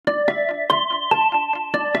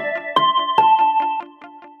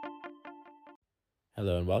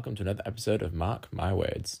Hello and welcome to another episode of Mark My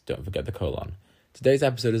Words. Don't forget the colon. Today's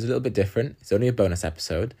episode is a little bit different. It's only a bonus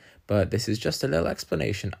episode, but this is just a little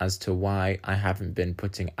explanation as to why I haven't been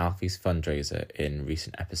putting Alfie's fundraiser in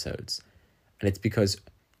recent episodes. And it's because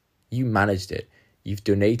you managed it. You've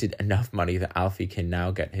donated enough money that Alfie can now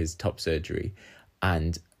get his top surgery.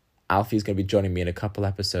 And Alfie's going to be joining me in a couple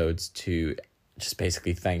episodes to just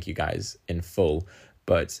basically thank you guys in full.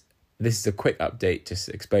 But this is a quick update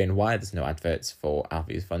to explain why there's no adverts for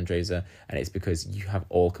Alfie's fundraiser, and it's because you have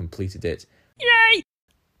all completed it. Yay!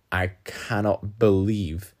 I cannot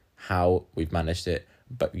believe how we've managed it,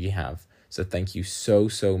 but we have. So thank you so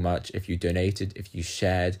much if you donated, if you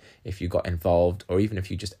shared, if you got involved, or even if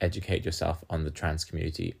you just educate yourself on the trans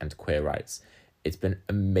community and queer rights. It's been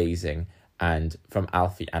amazing, and from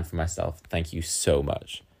Alfie and from myself, thank you so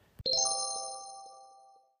much.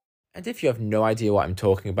 And if you have no idea what I'm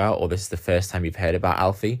talking about, or this is the first time you've heard about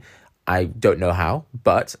Alfie, I don't know how,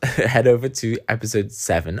 but head over to episode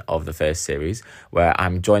 7 of the first series, where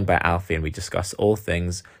I'm joined by Alfie and we discuss all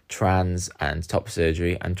things trans and top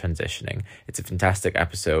surgery and transitioning. It's a fantastic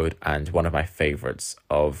episode and one of my favourites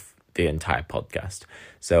of the entire podcast.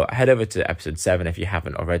 So head over to episode 7 if you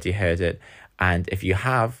haven't already heard it. And if you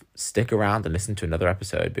have, stick around and listen to another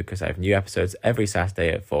episode, because I have new episodes every Saturday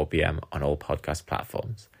at 4 p.m. on all podcast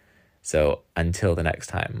platforms. So until the next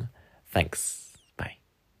time, thanks.